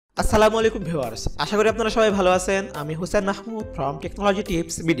আসসালামু আলাইকুম ভিউয়ার্স, আশা করি আপনারা সবাই ভালো আছেন। আমি Hussain Mahmud from technology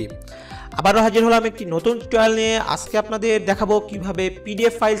tips BD আবারও হাজির হলাম একটি নতুন টিউটোরিয়াল নিয়ে। আজকে আপনাদের দেখাবো কিভাবে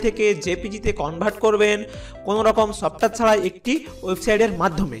পিডিএফ ফাইল থেকে জেপিজিতে কনভার্ট করবেন কোনো রকম সফটওয়্যার ছাড়া একটি ওয়েবসাইটের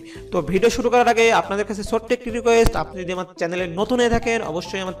মাধ্যমে। তো ভিডিও শুরু করার আগে আপনাদের কাছে ছোট্ট একটি রিকোয়েস্ট, আপনি যদি আমার চ্যানেলে নতুন হয়ে থাকেন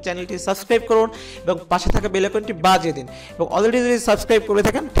অবশ্যই আমার চ্যানেলটি সাবস্ক্রাইব করুন এবং পাশে থাকা বেল আইকনটি বাজিয়ে দিন, এবং অলরেডি যদি সাবস্ক্রাইব করে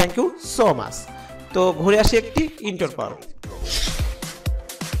থাকেন থ্যাংক ইউ সো মাচ। তো ঘুরে আসি একটি ইন্টার পর।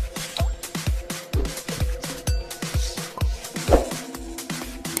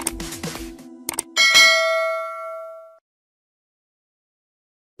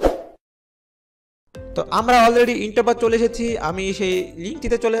 তো আমরা অলরেডি ইন্টারপার চলে এসেছি, আমি সেই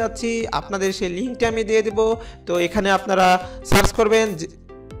লিঙ্কটিতে চলে যাচ্ছি, আপনাদের সেই লিঙ্কটি আমি দিয়ে দেব। তো এখানে আপনারা সার্চ করবেন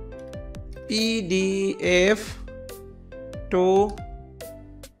PDF two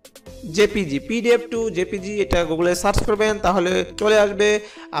JPG, PDF two JPG, এটা গুগলে সার্চ করবেন তাহলে চলে আসবে।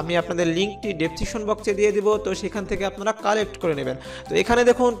 আমি আপনাদের লিঙ্কটি ডেসক্রিপশন বক্সে দিয়ে দিব, তো সেখান থেকে আপনারা কালেক্ট করে নেবেন। তো এখানে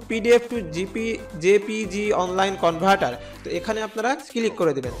দেখুন PDF two JPG online converter, তো এখানে আপনারা ক্লিক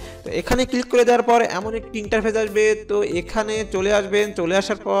করে দেবেন। তো এখানে ক্লিক করে দেওয়ার পর এমন একটি ইন্টারফেস আসবে, তো এখানে চলে আসবেন। চলে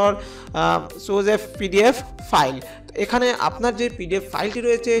আসার পর শোজ এ পিডিএফ ফাইল, এখানে আপনার যে পিডিএফ ফাইলটি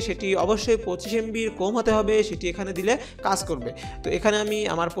রয়েছে সেটি অবশ্যই 25 MBর কম হতে হবে, সেটি এখানে দিলে কাজ করবে। তো এখানে আমি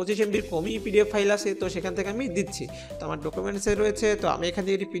আমার 25 MBর কমই পিডিএফ ফাইল আছে, তো সেখান থেকে আমি দিচ্ছি। তো আমার ডকুমেন্টসে রয়েছে, তো আমি এখান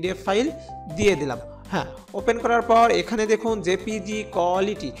থেকে একটি পিডিএফ ফাইল দিয়ে দিলাম। হ্যাঁ, ওপেন করার পর এখানে দেখুন জেপিজি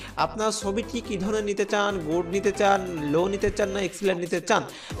কোয়ালিটি, আপনার ছবিটি কী ধরনের নিতে চান, গুড নিতে চান, লো নিতে চান, না এক্সিলেন্ট নিতে চান।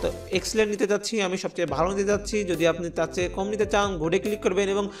 তো এক্সিলেন্ট নিতে চাচ্ছি, আমি সবচেয়ে ভালো নিতে চাচ্ছি। যদি আপনি তার চেয়ে কম নিতে চান গুডে ক্লিক করবেন,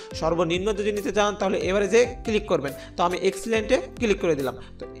 এবং সর্বনিম্ন যদি নিতে চান তাহলে এভারেজে ক্লিক করবেন। তো আমি এক্সিলেন্টে ক্লিক করে দিলাম।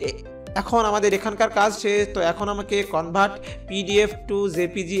 তো এখন আমাদের এখানকার কাজ শেষ। তো এখন আমাকে কনভার্ট পিডিএফ টু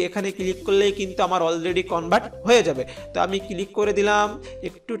জেপিজি, এখানে ক্লিক করলেই কিন্তু আমার অলরেডি কনভার্ট হয়ে যাবে। তো আমি ক্লিক করে দিলাম,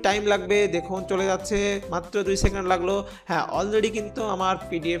 একটু টাইম লাগবে, দেখুন চলে যাচ্ছে, মাত্র 2 সেকেন্ড লাগলো। হ্যাঁ, অলরেডি কিন্তু আমার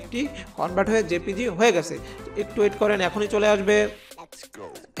পিডিএফটি কনভার্ট হয়ে জেপিজি হয়ে গেছে। একটু ওয়েট করেন, এখনই চলে আসবে।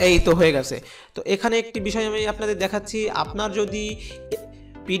 এই তো হয়ে গেছে। তো এখানে একটি বিষয় আমি আপনাদের দেখাচ্ছি, আপনার যদি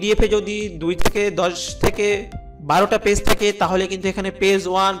পিডিএফে যদি 2 থেকে 10 থেকে 12টা পেজ থাকে তাহলে কিন্তু এখানে পেজ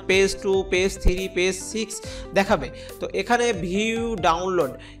 1, পেজ 2, পেজ 3, পেজ 6 দেখাবে। তো এখানে ভিউ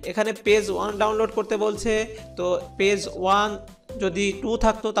ডাউনলোড, এখানে পেজ 1 ডাউনলোড করতে বলছে। তো পেজ 1 যদি 2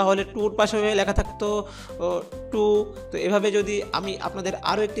 থাকতো তাহলে 2-র পাশে লেখা থাকতো 2। তো এভাবে যদি আমি আপনাদের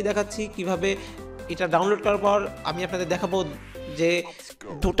আরও একটি দেখাচ্ছি কিভাবে এটা ডাউনলোড করার পর আমি আপনাদের দেখাবো যে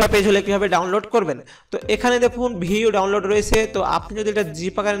 2টা পেজ হলে কীভাবে ডাউনলোড করবেন। তো এখানে দেখুন ভিউ ডাউনলোড রয়েছে। তো আপনি যদি এটা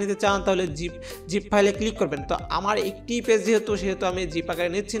জিপ আকারে নিতে চান তাহলে জিপ ফাইলে ক্লিক করবেন। তো আমার একটি পেজ সেহেতু আমি জিপ আকারে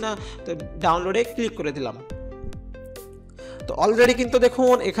নিচ্ছি না, তো ডাউনলোডে ক্লিক করে দিলাম। তো অলরেডি কিন্তু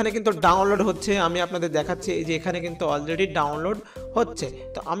দেখুন এখানে কিন্তু ডাউনলোড হচ্ছে, আমি আপনাদের দেখাচ্ছি এই যে এখানে কিন্তু অলরেডি ডাউনলোড হচ্ছে।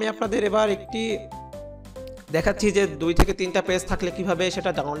 তো আমি আপনাদের এবার একটি দেখাচ্ছি যে 2 থেকে 3টা পেজ থাকলে কিভাবে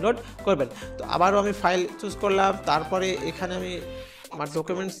সেটা ডাউনলোড করবেন। তো আবারও আমি ফাইল চুজ করলাম, তারপরে এখানে আমি আমার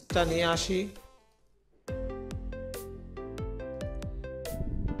ডকুমেন্টসটা নিয়ে আসি।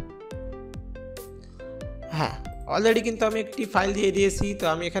 হ্যাঁ, অলরেডি কিন্তু আমি একটি ফাইল দিয়ে দিয়েছি। তো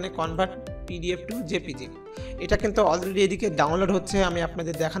আমি এখানে কনভার্ট পিডিএফ টু জেপিজি, এটা কিন্তু অলরেডি এদিকে ডাউনলোড হচ্ছে। আমি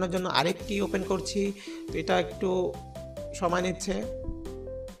আপনাদের দেখানোর জন্য আরেকটি ওপেন করছি, তো এটা একটু সময় নিচ্ছে।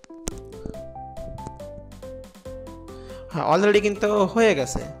 হ্যাঁ, অলরেডি কিন্তু হয়ে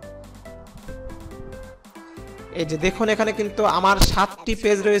গেছে। এই যে দেখুন এখানে কিন্তু আমার 7টি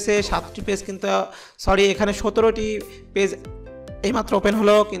পেজ রয়েছে, 7টি পেজ কিন্তু সরি এখানে 17টি পেজ এইমাত্র ওপেন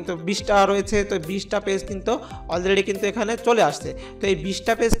হলো, কিন্তু 20টা রয়েছে। তো 20টা পেজ কিন্তু অলরেডি কিন্তু এখানে চলে আসছে। তো এই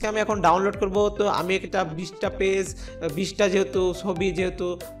 20টা পেজকে আমি এখন ডাউনলোড করব। তো আমি একটা 20টা পেজ 20টা যেহেতু ছবি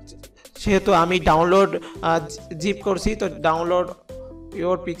সেহেতু আমি ডাউনলোড জিপ করছি। তো download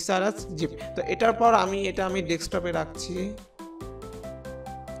your picture us zip, তো এটার পর আমি ডেস্কটপে রাখছি।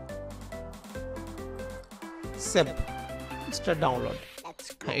 Save start download.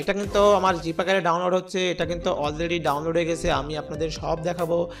 হ্যাঁ, এটা কিন্তু আমার জিপ আকারে ডাউনলোড হচ্ছে, এটা কিন্তু অলরেডি ডাউনলোড হয়ে গেছে। আমি আপনাদের সব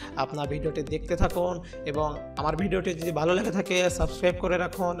দেখাবো, আপনার ভিডিওটি দেখতে থাকুন, এবং আমার ভিডিওটি যদি ভালো লেগে থাকে সাবস্ক্রাইব করে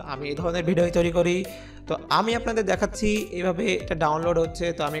রাখুন। আমি এই ধরনের ভিডিও তৈরি করি। তো আমি আপনাদের দেখাচ্ছি এইভাবে এটা ডাউনলোড হচ্ছে।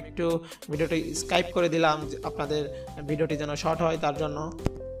 তো আমি একটু ভিডিওটি স্কাইপ করে দিলাম আপনাদের ভিডিওটি যেন শর্ট হয় তার জন্য।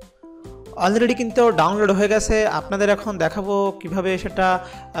 অলরেডি কিন্তু ডাউনলোড হয়ে গেছে, আপনাদের এখন দেখাবো কিভাবে সেটা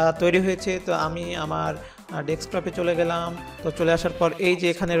তৈরি হয়েছে। তো আমি আমার ডেস্কটপে চলে গেলাম। তো চলে আসার পর এই যে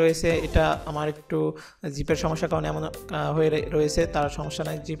এখানে রয়েছে, এটা আমার একটু জিপের সমস্যার কারণে এমন হয়ে রয়েছে, তার সমস্যা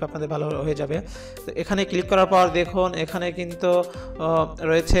নাই, জিপ আপনাদের ভালো হয়ে যাবে। তো এখানে ক্লিক করার পর দেখুন এখানে কিন্তু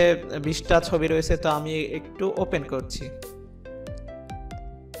রয়েছে 20টা ছবি রয়েছে। তো আমি একটু ওপেন করছি।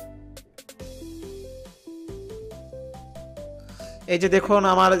 এই যে দেখুন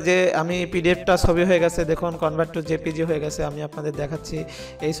আমার যে আমি পিডিএফটা ছবি হয়ে গেছে, দেখুন কনভার্ট টু জেপিজি হয়ে গেছে। আমি আপনাদের দেখাচ্ছি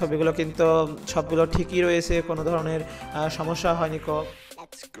এই ছবিগুলো কিন্তু সবগুলো ঠিকই রয়েছে, কোনো ধরনের সমস্যা হয়নি।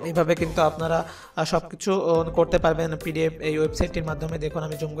 এইভাবে কিন্তু আপনারা সব কিছু করতে পারবেন পিডিএফ এই ওয়েবসাইটটির মাধ্যমে। দেখুন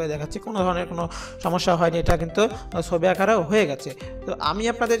আমি জুম করে দেখাচ্ছি, কোনো ধরনের কোনো সমস্যা হয়নি, এটা কিন্তু ছবি আকারেও হয়ে গেছে। তো আমি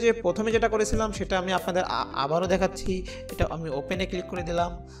আপনাদের যে প্রথমে যেটা করেছিলাম সেটা আমি আপনাদের আবারও দেখাচ্ছি। এটা আমি ওপেনে ক্লিক করে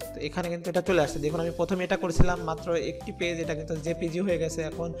দিলাম, তো এখানে কিন্তু এটা চলে আসছে। দেখুন আমি প্রথমে এটা করেছিলাম মাত্র একটি পেজ, এটা কিন্তু জেপিজি হয়ে গেছে।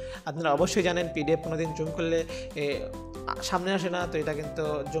 এখন আপনারা অবশ্যই জানেন পিডিএফ কোনোদিন জুম করলে সামনে আসে না, তো এটা কিন্তু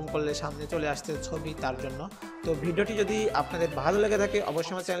জুম করলে সামনে চলে আসছে ছবি, তার জন্য। তো ভিডিওটি যদি আপনাদের ভালো লেগে থাকে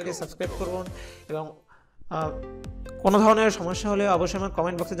অবশ্যই আমার চ্যানেলটি সাবস্ক্রাইব করুন, এবং কোনো ধরনের সমস্যা হলে অবশ্যই আমার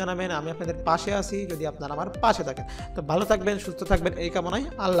কমেন্ট বক্সে জানাবেন। আমি আপনাদের পাশে আছি যদি আপনারা আমার পাশে থাকেন। তো ভালো থাকবেন, সুস্থ থাকবেন এই কামনায়।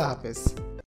 আল্লাহ হাফেজ।